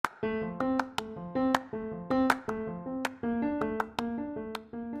Hey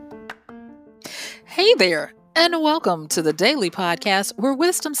there, and welcome to the daily podcast where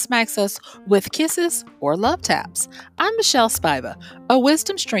wisdom smacks us with kisses or love taps. I'm Michelle Spiva, a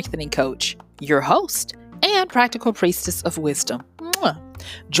wisdom strengthening coach, your host, and practical priestess of wisdom. Mwah.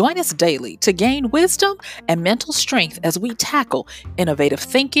 Join us daily to gain wisdom and mental strength as we tackle innovative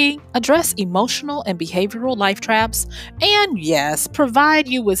thinking, address emotional and behavioral life traps, and yes, provide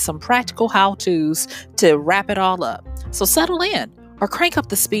you with some practical how to's to wrap it all up. So settle in or crank up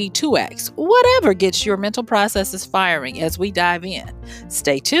the speed 2x, whatever gets your mental processes firing as we dive in.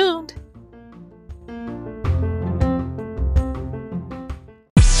 Stay tuned.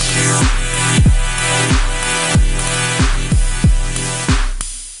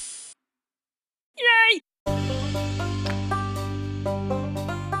 Yay!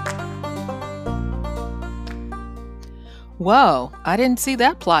 Whoa, I didn't see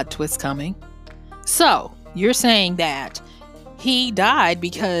that plot twist coming. So, you're saying that he died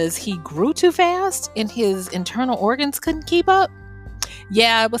because he grew too fast and his internal organs couldn't keep up?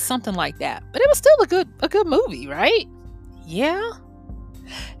 Yeah, it was something like that. But it was still a good movie, right? Yeah.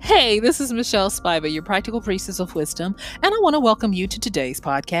 Hey, this is Michelle Spiva, your practical priestess of wisdom, and I want to welcome you to today's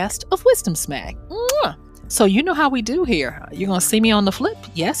podcast of Wisdom Smack. Mwah. So you know how we do here. You're going to see me on the flip.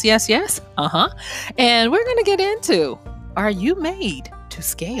 Yes, yes, yes. And we're going to get into, are you made to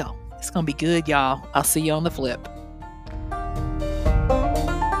scale? It's going to be good, y'all. I'll see you on the flip.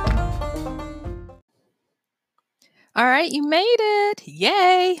 All right, you made it.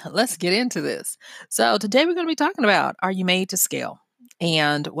 Yay. Let's get into this. So today we're going to be talking about, are you made to scale?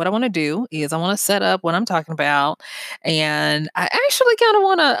 And what I want to do is I want to set up what I'm talking about. And I actually kind of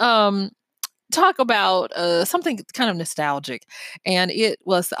want to talk about something kind of nostalgic. And it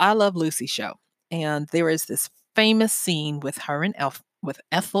was the I Love Lucy show. And there is this famous scene with her and with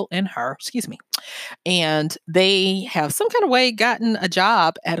Ethel and her, excuse me, and they have some kind of way gotten a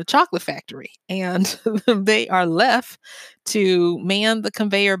job at a chocolate factory, and they are left to man the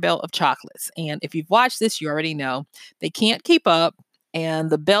conveyor belt of chocolates. And if you've watched this, you already know they can't keep up. And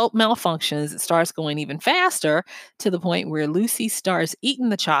the belt malfunctions. It starts going even faster to the point where Lucy starts eating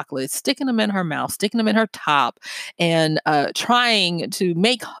the chocolates, sticking them in her mouth, sticking them in her top, and trying to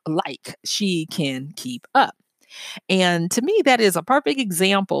make like she can keep up. And to me, that is a perfect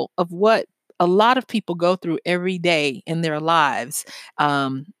example of what a lot of people go through every day in their lives.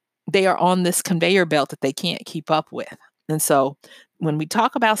 They are on this conveyor belt that they can't keep up with. And so when we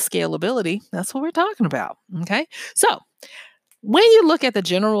talk about scalability, that's what we're talking about. Okay. So when you look at the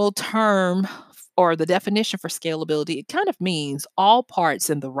general term or the definition for scalability, it kind of means all parts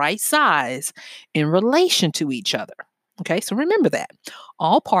in the right size in relation to each other. Okay. So remember that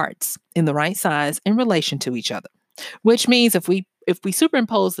all parts in the right size in relation to each other. Which means if we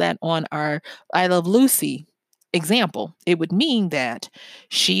superimpose that on our I Love Lucy example, it would mean that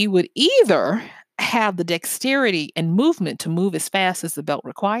she would either have the dexterity and movement to move as fast as the belt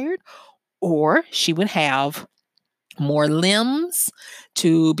required, or she would have more limbs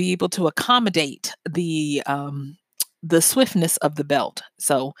to be able to accommodate the swiftness of the belt.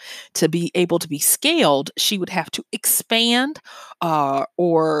 So to be able to be scaled, she would have to expand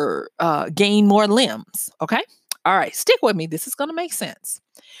or gain more limbs. Okay. All right, stick with me. This is going to make sense.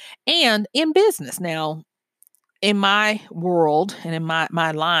 And in business, now, in my world and in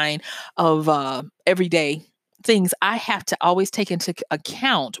my line of everyday things, I have to always take into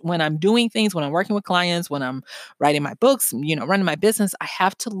account when I'm doing things, when I'm working with clients, when I'm writing my books, running my business, I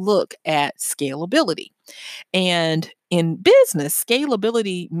have to look at scalability. And in business,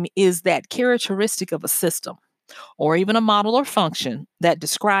 scalability is that characteristic of a system or even a model or function that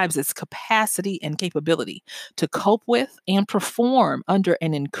describes its capacity and capability to cope with and perform under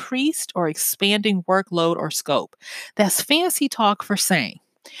an increased or expanding workload or scope. That's fancy talk for saying,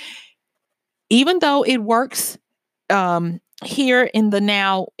 even though it works here in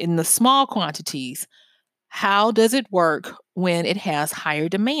the small quantities, how does it work when it has higher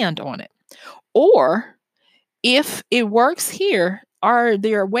demand on it? Or if it works here, are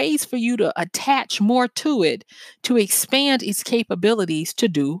there ways for you to attach more to it to expand its capabilities to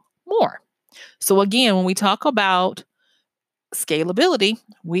do more? So again, when we talk about scalability,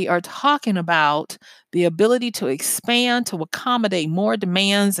 we are talking about the ability to expand to accommodate more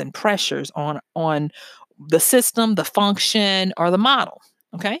demands and pressures on the system, the function, or the model.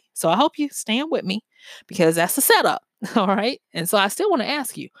 Okay, so I hope you stand with me because that's the setup. All right, and so I still want to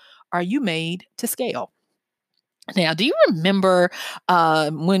ask you, are you made to scale? Now, do you remember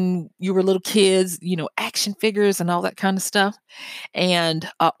when you were little kids, action figures and all that kind of stuff? And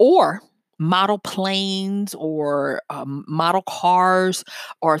or model planes or model cars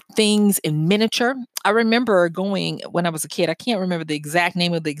or things in miniature. I remember going when I was a kid. I can't remember the exact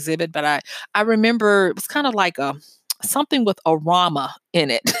name of the exhibit, but I remember it was kind of like a something with a Rama in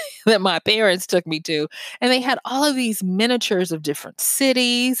it that my parents took me to. And they had all of these miniatures of different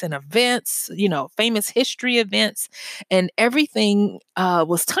cities and events, famous history events, and everything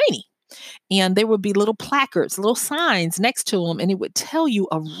was tiny. And there would be little placards, little signs next to them, and it would tell you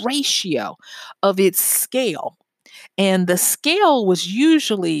a ratio of its scale. And the scale was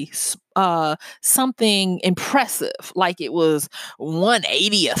usually something impressive, like it was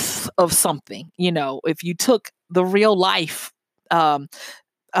 1/80th of something. If you took the real life um,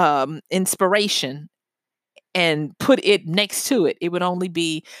 inspiration and put it next to it, it would only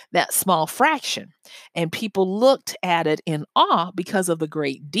be that small fraction. And people looked at it in awe because of the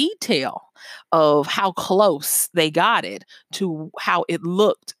great detail of how close they got it to how it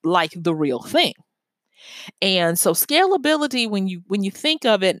looked like the real thing. And so scalability, when you think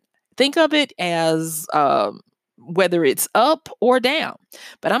of it as whether it's up or down.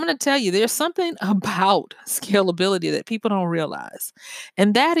 But I'm going to tell you, there's something about scalability that people don't realize,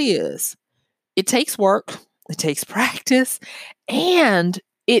 and that is it takes work, it takes practice, and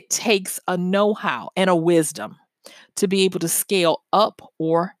it takes a know-how and a wisdom to be able to scale up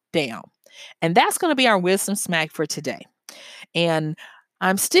or down. And that's going to be our wisdom smack for today. And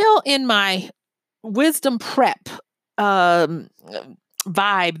I'm still in my wisdom prep um,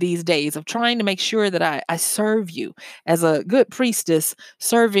 vibe these days of trying to make sure that I serve you as a good priestess,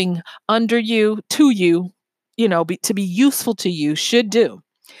 serving under you, to you, to be useful to you, should do.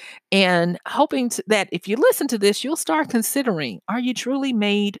 And hoping that if you listen to this, you'll start considering, are you truly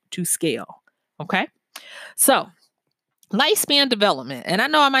made to scale? Okay. So lifespan development. And I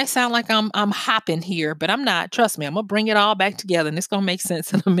know I might sound like I'm hopping here, but I'm not. Trust me, I'm gonna bring it all back together and it's gonna make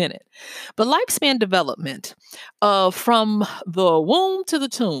sense in a minute. But lifespan development, from the womb to the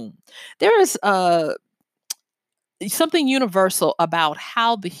tomb, there is something universal about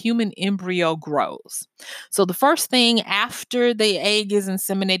how the human embryo grows. So the first thing after the egg is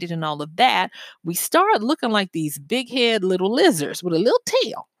inseminated and all of that, we start looking like these big head little lizards with a little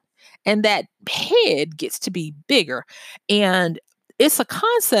tail. And that head gets to be bigger. And it's a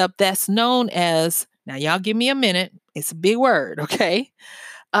concept that's known as, now y'all give me a minute, it's a big word, okay?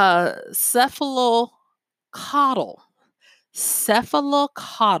 Cephalocaudal.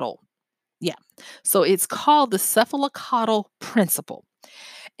 Cephalocaudal. Yeah. So it's called the cephalocaudal principle.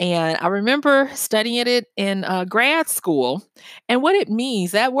 And I remember studying it in grad school. And what it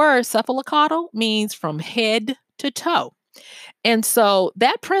means, that word cephalocaudal means from head to toe. And so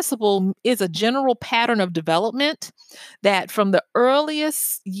that principle is a general pattern of development that from the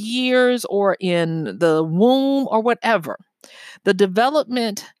earliest years or in the womb or whatever, the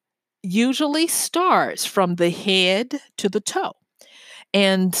development usually starts from the head to the toe.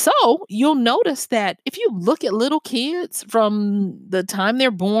 And so you'll notice that if you look at little kids from the time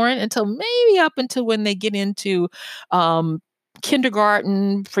they're born until maybe up until when they get into um,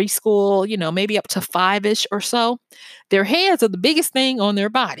 kindergarten, preschool, maybe up to five-ish or so, their heads are the biggest thing on their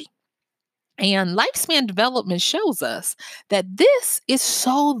body. And lifespan development shows us that this is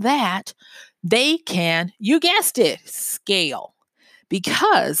so that they can, you guessed it, scale.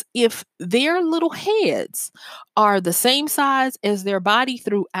 Because if their little heads are the same size as their body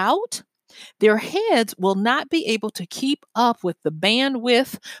throughout, their heads will not be able to keep up with the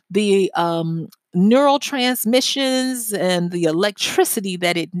bandwidth, the neural transmissions, and the electricity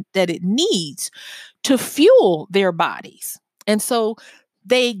that it needs to fuel their bodies. And so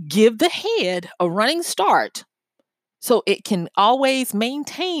they give the head a running start so it can always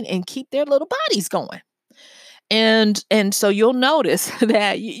maintain and keep their little bodies going. And so you'll notice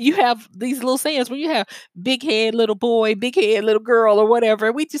that you have these little sayings where you have big head little boy, big head little girl, or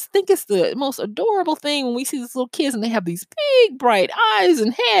whatever. We just think it's the most adorable thing when we see these little kids and they have these big bright eyes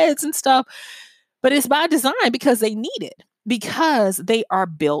and heads and stuff. But it's by design because they need it, because they are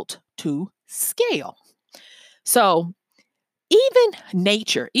built to scale. So even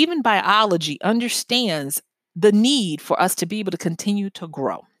nature, even biology understands the need for us to be able to continue to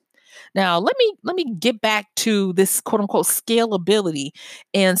grow. Now, let me get back to this quote unquote scalability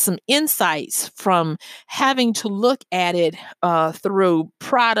and some insights from having to look at it through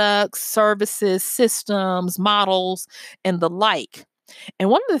products, services, systems, models, and the like. And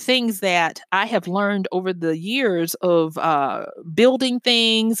one of the things that I have learned over the years of building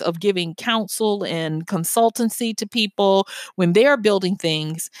things, of giving counsel and consultancy to people when they're building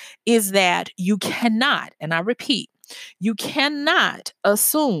things, is that you cannot, and I repeat, you cannot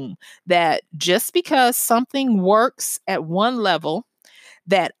assume that just because something works at one level,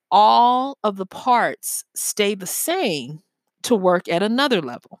 that all of the parts stay the same to work at another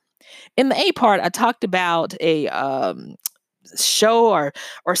level. In the A part, I talked about a show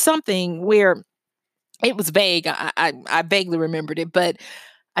or something where it was vague. I vaguely remembered it, but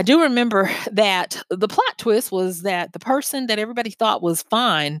I do remember that the plot twist was that the person that everybody thought was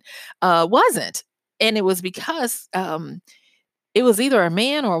fine wasn't, and it was because it was either a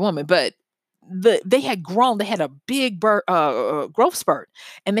man or a woman, but they had grown. They had a big growth spurt,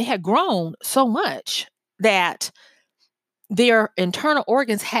 and they had grown so much that their internal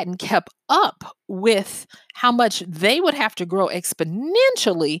organs hadn't kept up with how much they would have to grow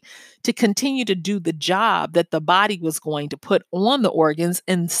exponentially to continue to do the job that the body was going to put on the organs.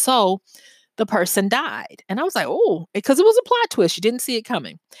 And so the person died. And I was like, oh, because it was a plot twist. You didn't see it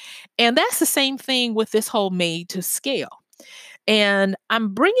coming. And that's the same thing with this whole made to scale. And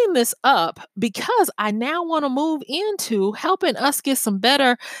I'm bringing this up because I now want to move into helping us get some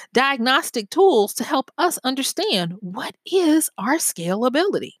better diagnostic tools to help us understand what is our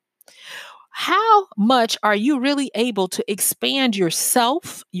scalability. How much are you really able to expand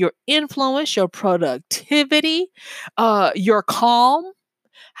yourself, your influence, your productivity, your calm?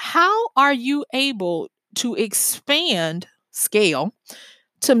 How are you able to expand scale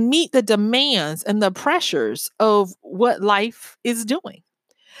to meet the demands and the pressures of what life is doing?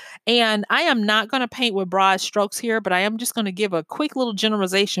 And I am not going to paint with broad strokes here, but I am just going to give a quick little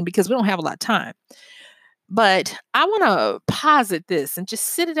generalization because we don't have a lot of time. But I want to posit this and just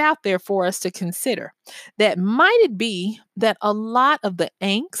sit it out there for us to consider that might it be that a lot of the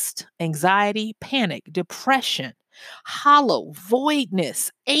angst, anxiety, panic, depression, hollow,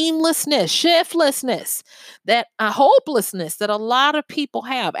 voidness, aimlessness, shiftlessness, that hopelessness that a lot of people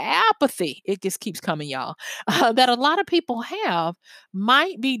have, apathy, it just keeps coming, y'all, that a lot of people have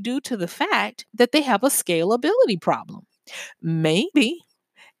might be due to the fact that they have a scalability problem. Maybe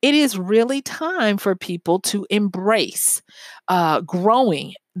it is really time for people to embrace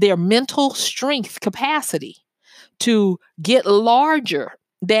growing their mental strength capacity to get larger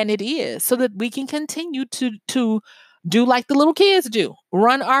than it is so that we can continue to do like the little kids do,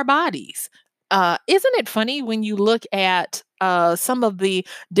 run our bodies. Isn't it funny when you look at some of the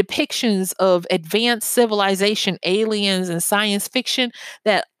depictions of advanced civilization, aliens, and science fiction,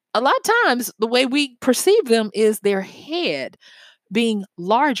 that a lot of times the way we perceive them is their head being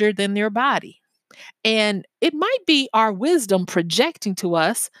larger than their body. And it might be our wisdom projecting to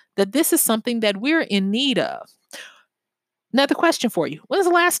us that this is something that we're in need of. Another question for you. When was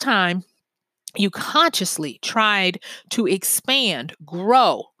the last time you consciously tried to expand,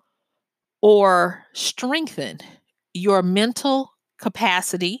 grow, or strengthen your mental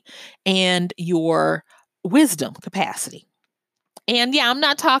capacity and your wisdom capacity? And yeah, I'm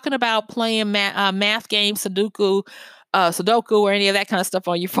not talking about playing math games, Sudoku, or any of that kind of stuff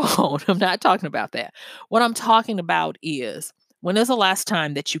on your phone. I'm not talking about that. What I'm talking about is, when is the last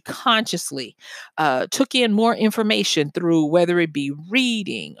time that you consciously took in more information through whether it be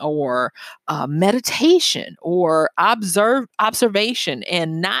reading or meditation or observation,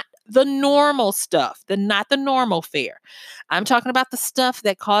 and not the normal stuff, not the normal fare. I'm talking about the stuff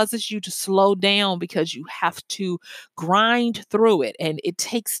that causes you to slow down because you have to grind through it and it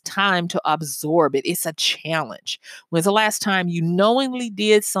takes time to absorb it. It's a challenge. When's the last time you knowingly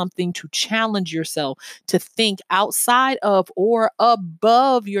did something to challenge yourself to think outside of or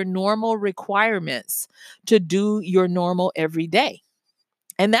above your normal requirements to do your normal everyday?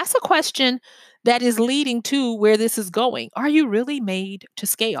 And that's a question that is leading to where this is going. Are you really made to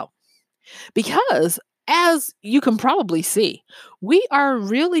scale? Because, as you can probably see, we are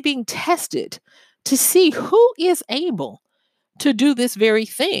really being tested to see who is able to do this very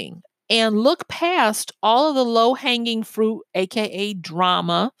thing and look past all of the low hanging fruit, aka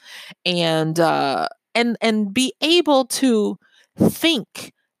drama, and and be able to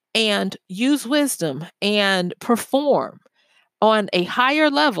think and use wisdom and perform on a higher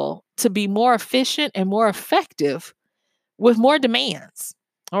level to be more efficient and more effective with more demands.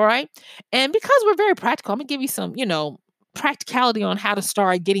 All right. And because we're very practical, I'm going to give you some, practicality on how to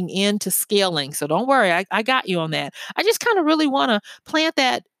start getting into scaling. So don't worry, I got you on that. I just kind of really want to plant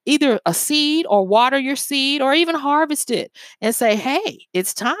that, either a seed or water your seed or even harvest it and say, hey,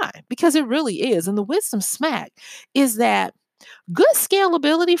 it's time, because it really is. And the wisdom smack is that good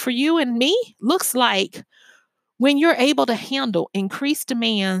scalability for you and me looks like when you're able to handle increased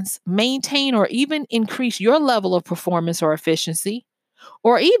demands, maintain or even increase your level of performance or efficiency,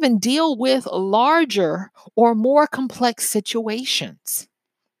 or even deal with larger or more complex situations.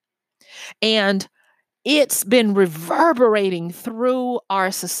 And it's been reverberating through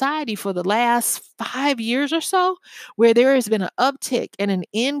our society for the last 5 years or so, where there has been an uptick and an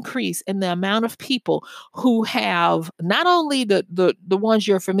increase in the amount of people who have not only the ones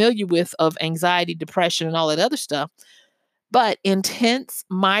you're familiar with of anxiety, depression, and all that other stuff, but intense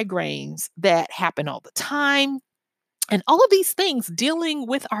migraines that happen all the time, and all of these things dealing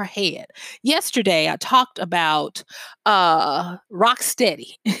with our head. Yesterday I talked about rock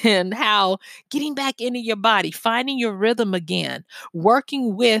steady and how getting back into your body, finding your rhythm again,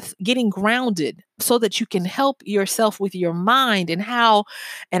 working with getting grounded so that you can help yourself with your mind, and how,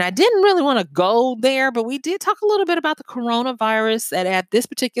 and I didn't really want to go there, but we did talk a little bit about the coronavirus that at this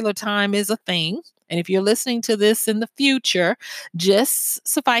particular time is a thing. And if you're listening to this in the future, just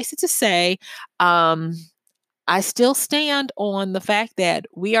suffice it to say, um, I still stand on the fact that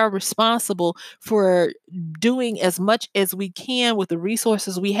we are responsible for doing as much as we can with the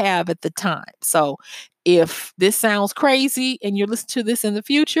resources we have at the time. So if this sounds crazy and you're listening to this in the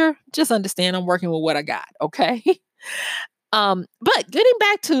future, just understand I'm working with what I got. Okay. But getting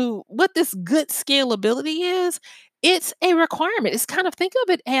back to what this good scalability is, it's a requirement. It's kind of, think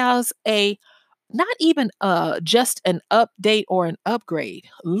of it as a, not even just an update or an upgrade.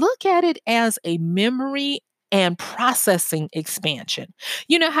 Look at it as a memory and processing expansion.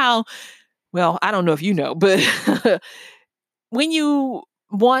 You know how, well, I don't know if you know, but when you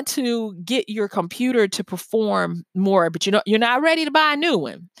want to get your computer to perform more, but you're not ready to buy a new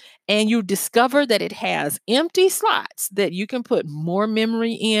one, and you discover that it has empty slots that you can put more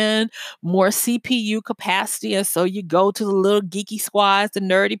memory in, more CPU capacity, and so you go to the little geeky squads, the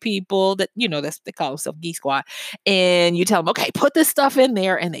nerdy people that that's, they call themselves Geek Squad, and you tell them, okay, put this stuff in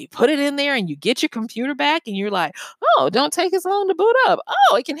there, and they put it in there, and you get your computer back, and you're like, oh, don't take as long to boot up.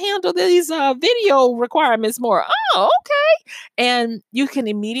 Oh, it can handle these video requirements more. Oh, okay. And you can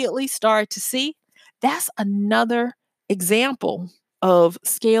immediately start to see that's another example of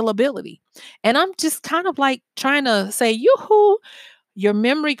scalability. And I'm just kind of like trying to say, yoo-hoo, your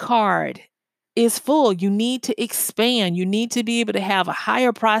memory card is full. You need to expand. You need to be able to have a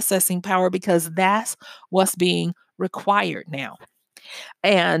higher processing power because that's what's being required now.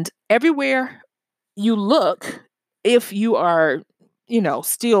 And everywhere you look, if you are,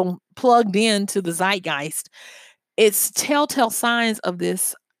 still plugged into the zeitgeist, it's telltale signs of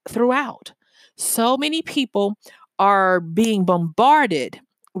this throughout. So many people are being bombarded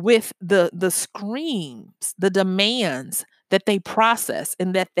with the screams, the demands that they process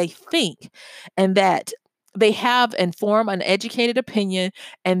and that they think, and that they have and form an educated opinion,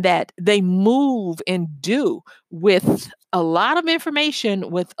 and that they move and do with a lot of information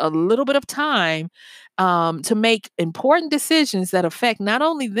with a little bit of time, to make important decisions that affect not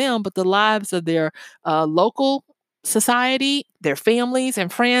only them but the lives of their local society, their families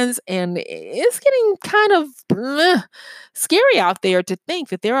and friends. And it's getting kind of scary out there to think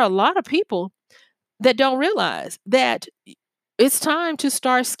that there are a lot of people that don't realize that it's time to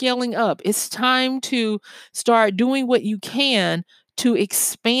start scaling up. It's time to start doing what you can to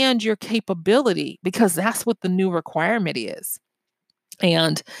expand your capability, because that's what the new requirement is.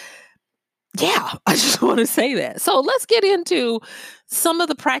 And yeah, I just want to say that. So let's get into some of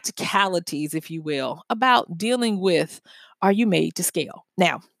the practicalities, if you will, about dealing with, are you made to scale?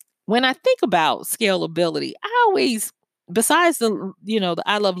 Now, when I think about scalability, I always, besides the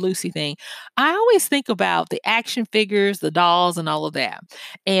I Love Lucy thing, I always think about the action figures, the dolls, and all of that.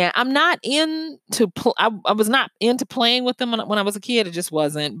 And I'm not into I was not into playing with them when I was a kid. It just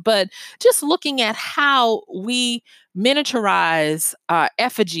wasn't. But just looking at how we miniaturize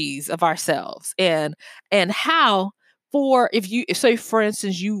effigies of ourselves, and how, for if you say, for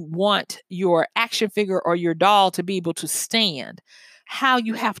instance, you want your action figure or your doll to be able to stand, how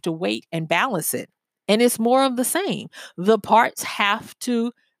you have to weight and balance it. And it's more of the same. The parts have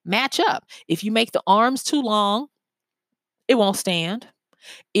to match up. If you make the arms too long, it won't stand.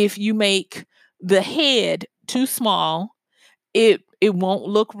 If you make the head too small, it won't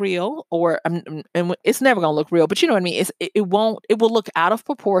look real, or and it's never going to look real, but you know what I mean. It won't, it will look out of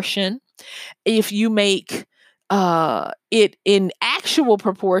proportion. If you make it in actual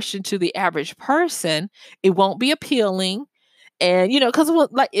proportion to the average person, it won't be appealing. And because,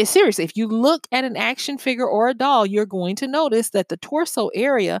 like, seriously, if you look at an action figure or a doll, you're going to notice that the torso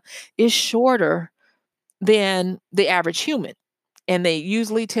area is shorter than the average human, and they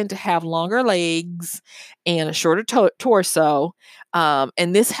usually tend to have longer legs and a shorter torso.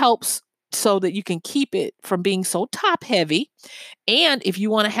 And this helps so that you can keep it from being so top heavy. And if you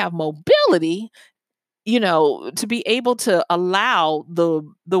want to have mobility, to be able to allow the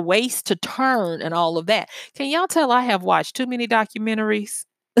waist to turn and all of that. Can y'all tell I have watched too many documentaries?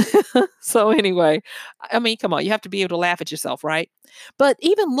 So anyway, I mean, come on, you have to be able to laugh at yourself, right? But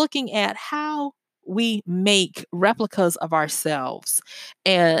even looking at how we make replicas of ourselves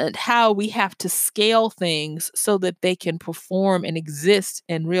and how we have to scale things so that they can perform and exist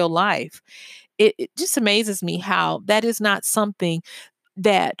in real life, it just amazes me how that is not something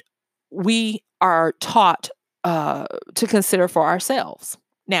that we are taught to consider for ourselves.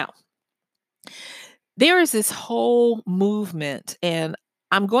 Now, there is this whole movement, and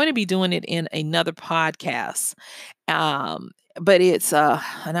I'm going to be doing it in another podcast. Um, but it's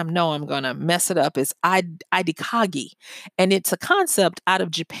and I know I'm gonna mess it up. It's Idikagi, and it's a concept out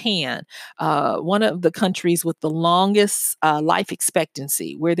of Japan, one of the countries with the longest life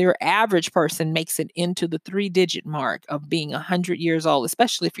expectancy, where their average person makes it into the three-digit mark of being 100 years old,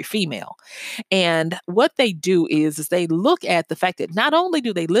 especially if you're female. And what they do is they look at the fact that not only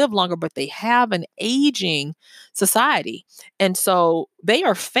do they live longer, but they have an aging society. And so they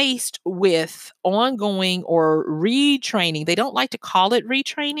are faced with ongoing or retraining. They don't like to call it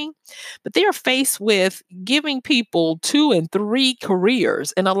retraining, but they are faced with giving people 2 and 3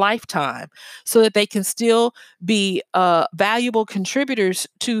 careers in a lifetime so that they can still be valuable contributors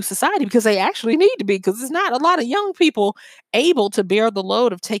to society, because they actually need to be, because there's not a lot of young people able to bear the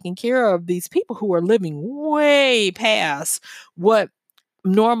load of taking care of these people who are living way past what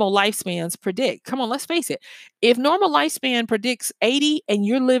normal lifespans predict. Come on, let's face it. If normal lifespan predicts 80 and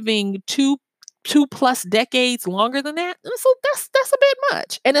you're living two plus decades longer than that, so that's a bit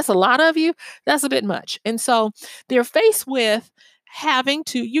much. And it's a lot of you, that's a bit much. And so they're faced with having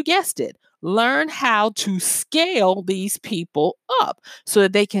to, you guessed it, learn how to scale these people up so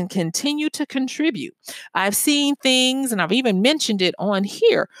that they can continue to contribute. I've seen things, and I've even mentioned it on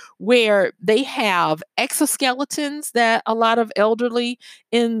here, where they have exoskeletons that a lot of elderly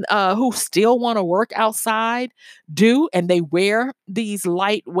in who still want to work outside do, and they wear these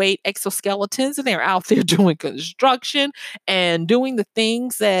lightweight exoskeletons, and they're out there doing construction and doing the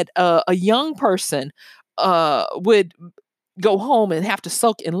things that a young person would go home and have to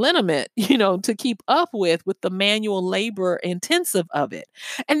soak in liniment, to keep up with the manual labor intensive of it.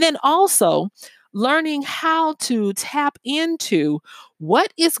 And then also learning how to tap into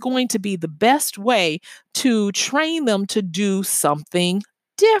what is going to be the best way to train them to do something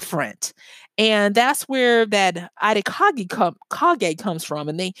different. And that's where that Kage comes from.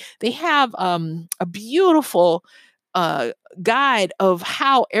 And they have a beautiful uh, guide of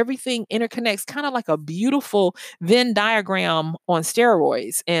how everything interconnects, kind of like a beautiful Venn diagram on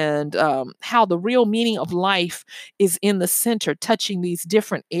steroids, and how the real meaning of life is in the center, touching these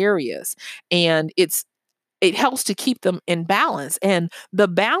different areas. And it helps to keep them in balance, and the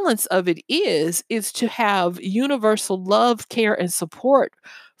balance of it is to have universal love, care, and support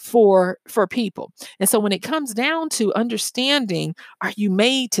for people. And so when it comes down to understanding, are you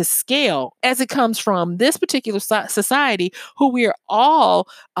made to scale, as it comes from this particular society, who we are all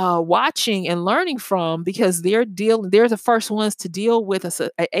watching and learning from, because they're the first ones to deal with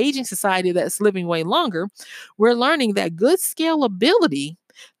a aging society that's living way longer. We're learning that good scalability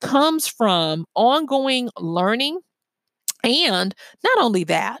comes from ongoing learning, and not only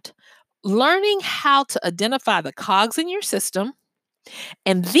that, learning how to identify the cogs in your system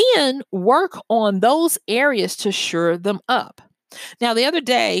and then work on those areas to shore them up. Now, the other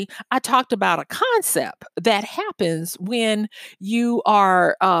day, I talked about a concept that happens when you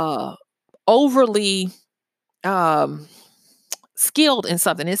are overly um, skilled in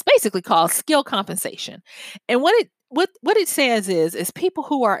something. It's basically called skill compensation. And what it says is people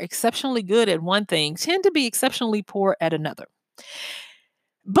who are exceptionally good at one thing tend to be exceptionally poor at another.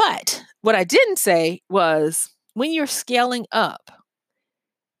 But what I didn't say was, when you're scaling up,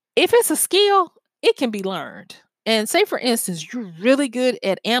 if it's a skill, it can be learned. And say, for instance, you're really good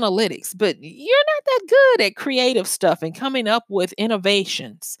at analytics, but you're not that good at creative stuff and coming up with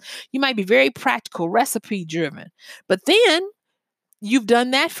innovations. You might be very practical, recipe driven, but then you've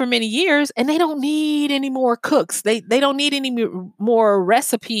done that for many years, and they don't need any more cooks. They don't need any more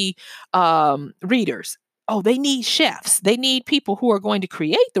recipe readers. Oh, they need chefs. They need people who are going to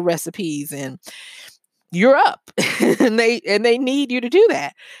create the recipes, and you're up. And they need you to do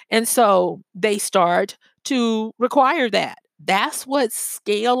that. And so they start to require that. That's what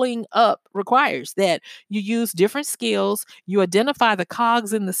scaling up requires, that you use different skills, you identify the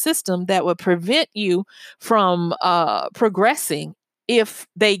cogs in the system that would prevent you from progressing if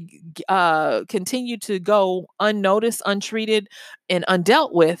they continue to go unnoticed, untreated, and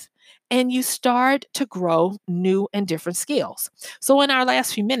undealt with, and you start to grow new and different skills. So, in our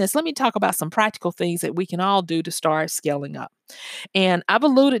last few minutes, let me talk about some practical things that we can all do to start scaling up. And I've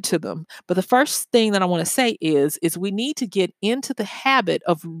alluded to them, but the first thing that I want to say is we need to get into the habit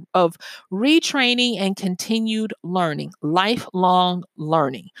of retraining and continued learning, lifelong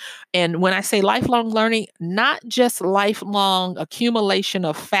learning. And when I say lifelong learning, not just lifelong accumulation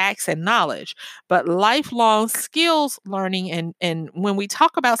of facts and knowledge, but lifelong skills learning. And when we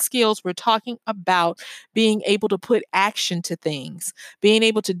talk about skills, we're talking about being able to put action to things, being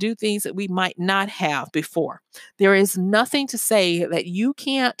able to do things that we might not have before. There is nothing to say that you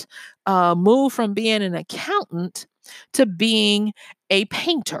can't move from being an accountant to being a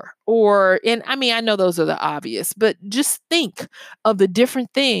painter and I mean, I know those are the obvious, but just think of the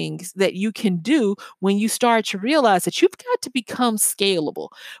different things that you can do when you start to realize that you've got to become scalable.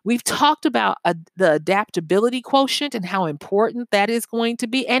 We've talked about the adaptability quotient and how important that is going to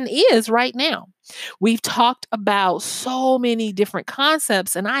be and is right now. We've talked about so many different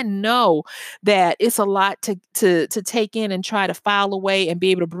concepts, and I know that it's a lot to take in and try to file away and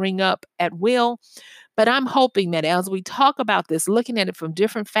be able to bring up at will. But I'm hoping that as we talk about this, looking at it from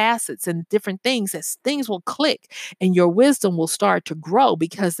different facets and different things, as things will click and your wisdom will start to grow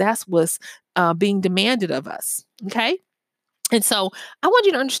because that's what's being demanded of us. Okay. And so I want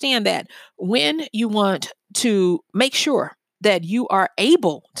you to understand that when you want to make sure that you are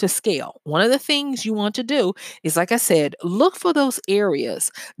able to scale, one of the things you want to do is, like I said, look for those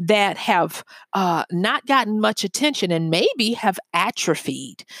areas that have not gotten much attention and maybe have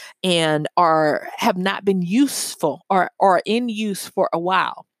atrophied and have not been useful or in use for a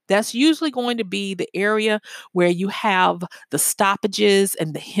while. That's usually going to be the area where you have the stoppages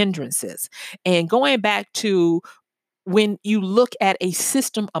and the hindrances. And going back to when you look at a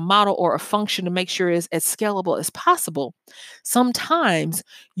system, a model, or a function to make sure it's as scalable as possible, sometimes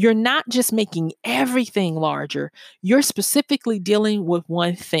you're not just making everything larger, you're specifically dealing with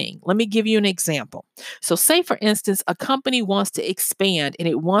one thing. Let me give you an example. So, say for instance, a company wants to expand and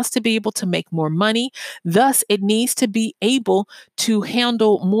it wants to be able to make more money. Thus, it needs to be able to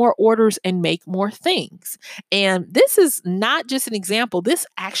handle more orders and make more things. And this is not just an example, this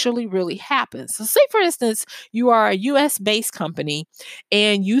actually really happens. So, say for instance, you are a US based company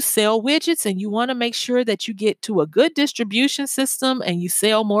and you sell widgets and you want to make sure that you get to a good distribution system and you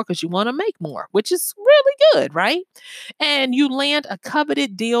sell more because you want to make more, which is really good, right? And you land a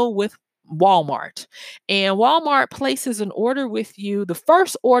coveted deal with Walmart. And Walmart places an order with you, the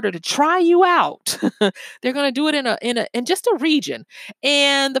first order to try you out. They're going to do it in just a region.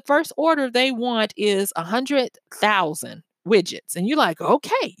 And the first order they want is 100,000 widgets. And you're like,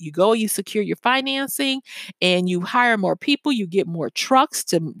 okay, you go, you secure your financing and you hire more people, you get more trucks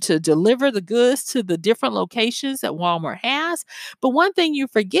to deliver the goods to the different locations that Walmart has. But one thing you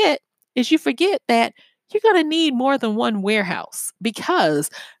forget is you forget that you're going to need more than one warehouse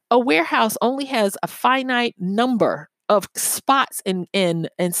because a warehouse only has a finite number of spots and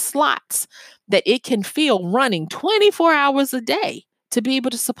slots that it can fill running 24 hours a day to be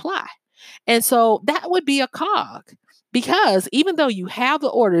able to supply. And so that would be a cog because even though you have the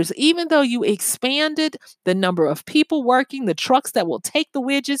orders, even though you expanded the number of people working, the trucks that will take the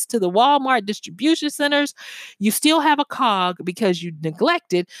widgets to the Walmart distribution centers, you still have a cog because you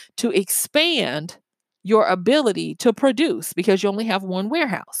neglected to expand your ability to produce because you only have one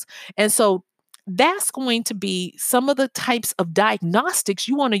warehouse. And so that's going to be some of the types of diagnostics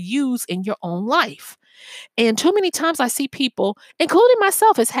you want to use in your own life. And too many times I see people, including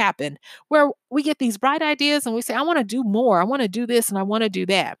myself, has happened where we get these bright ideas and we say, I want to do more. I want to do this and I want to do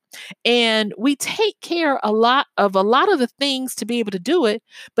that. And we take care a lot of the things to be able to do it.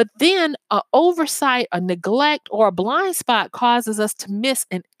 But then a oversight, a neglect, or a blind spot causes us to miss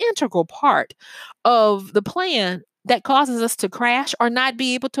an integral part of the plan that causes us to crash or not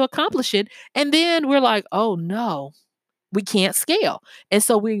be able to accomplish it. And then we're like, oh no, we can't scale. And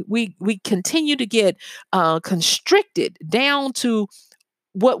so we continue to get constricted down to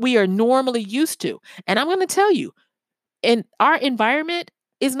what we are normally used to. And I'm going to tell you, and our environment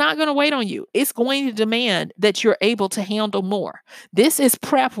is not going to wait on you. It's going to demand that you're able to handle more. This is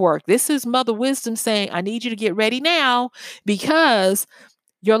prep work. This is Mother Wisdom saying, I need you to get ready now because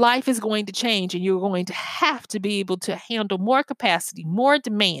your life is going to change and you're going to have to be able to handle more capacity, more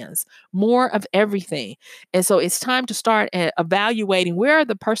demands, more of everything. And so it's time to start evaluating where are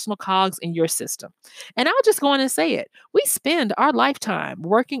the personal cogs in your system. And I'll just go on and say it. We spend our lifetime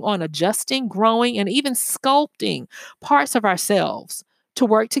working on adjusting, growing, and even sculpting parts of ourselves to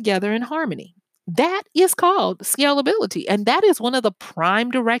work together in harmony. That is called scalability. And that is one of the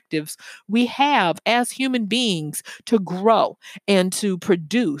prime directives we have as human beings to grow and to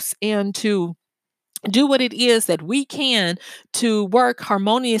produce and to do what it is that we can to work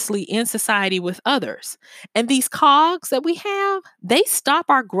harmoniously in society with others. And these cogs that we have, they stop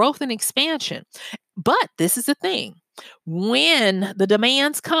our growth and expansion. But this is the thing, when the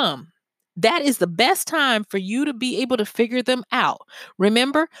demands come, that is the best time for you to be able to figure them out.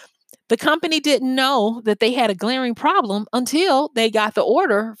 Remember, the company didn't know that they had a glaring problem until they got the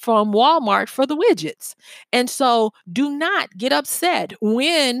order from Walmart for the widgets. And so do not get upset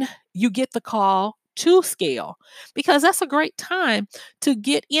when you get the call to scale, because that's a great time to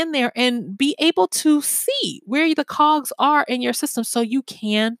get in there and be able to see where the cogs are in your system so you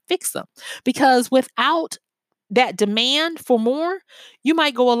can fix them. Because without that demand for more, you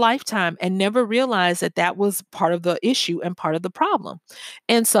might go a lifetime and never realize that that was part of the issue and part of the problem.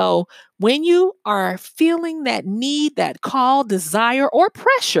 And so, when you are feeling that need, that call, desire, or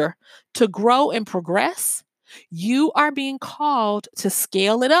pressure to grow and progress, you are being called to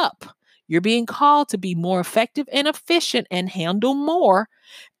scale it up. You're being called to be more effective and efficient and handle more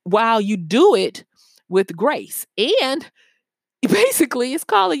while you do it with grace. And basically, it's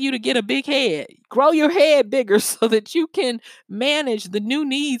calling you to get a big head. Grow your head bigger so that you can manage the new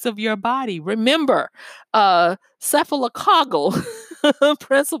needs of your body. Remember, cephalocoggal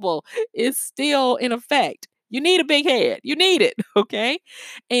principle is still in effect. You need a big head. You need it, okay?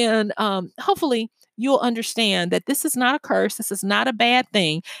 And hopefully, you'll understand that this is not a curse. This is not a bad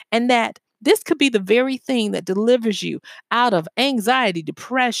thing, and that this could be the very thing that delivers you out of anxiety,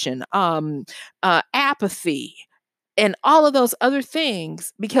 depression, apathy, and all of those other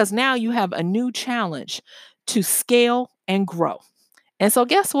things, because now you have a new challenge to scale and grow. And so,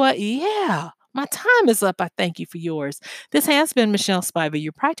 guess what? Yeah, my time is up. I thank you for yours. This has been Michelle Spiva,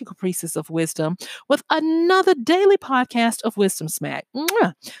 your practical priestess of wisdom, with another daily podcast of Wisdom Smack.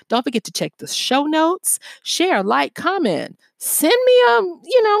 Mwah. Don't forget to check the show notes, share, like, comment. Send me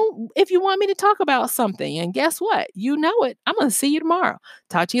if you want me to talk about something. And guess what? You know it. I'm going to see you tomorrow.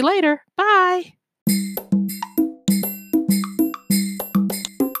 Talk to you later. Bye.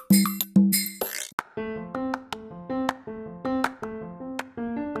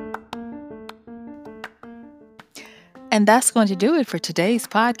 And that's going to do it for today's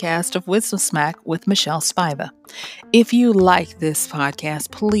podcast of Wisdom Smack with Michelle Spiva. If you like this podcast,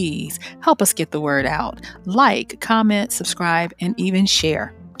 please help us get the word out. Like, comment, subscribe, and even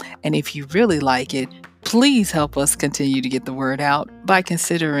share. And if you really like it, please help us continue to get the word out by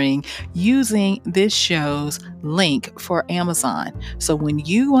considering using this show's link for Amazon. So when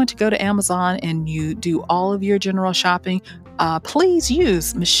you want to go to Amazon and you do all of your general shopping, please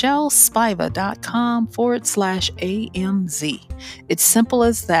use michellespiva.com/AMZ. It's simple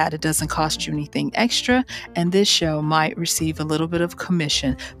as that. It doesn't cost you anything extra, and this show might receive a little bit of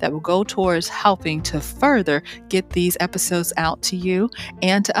commission that will go towards helping to further get these episodes out to you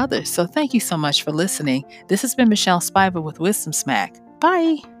and to others. So thank you so much for listening. This has been Michelle Spiva with Wisdom Smack.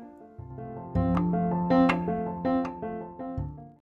 Bye.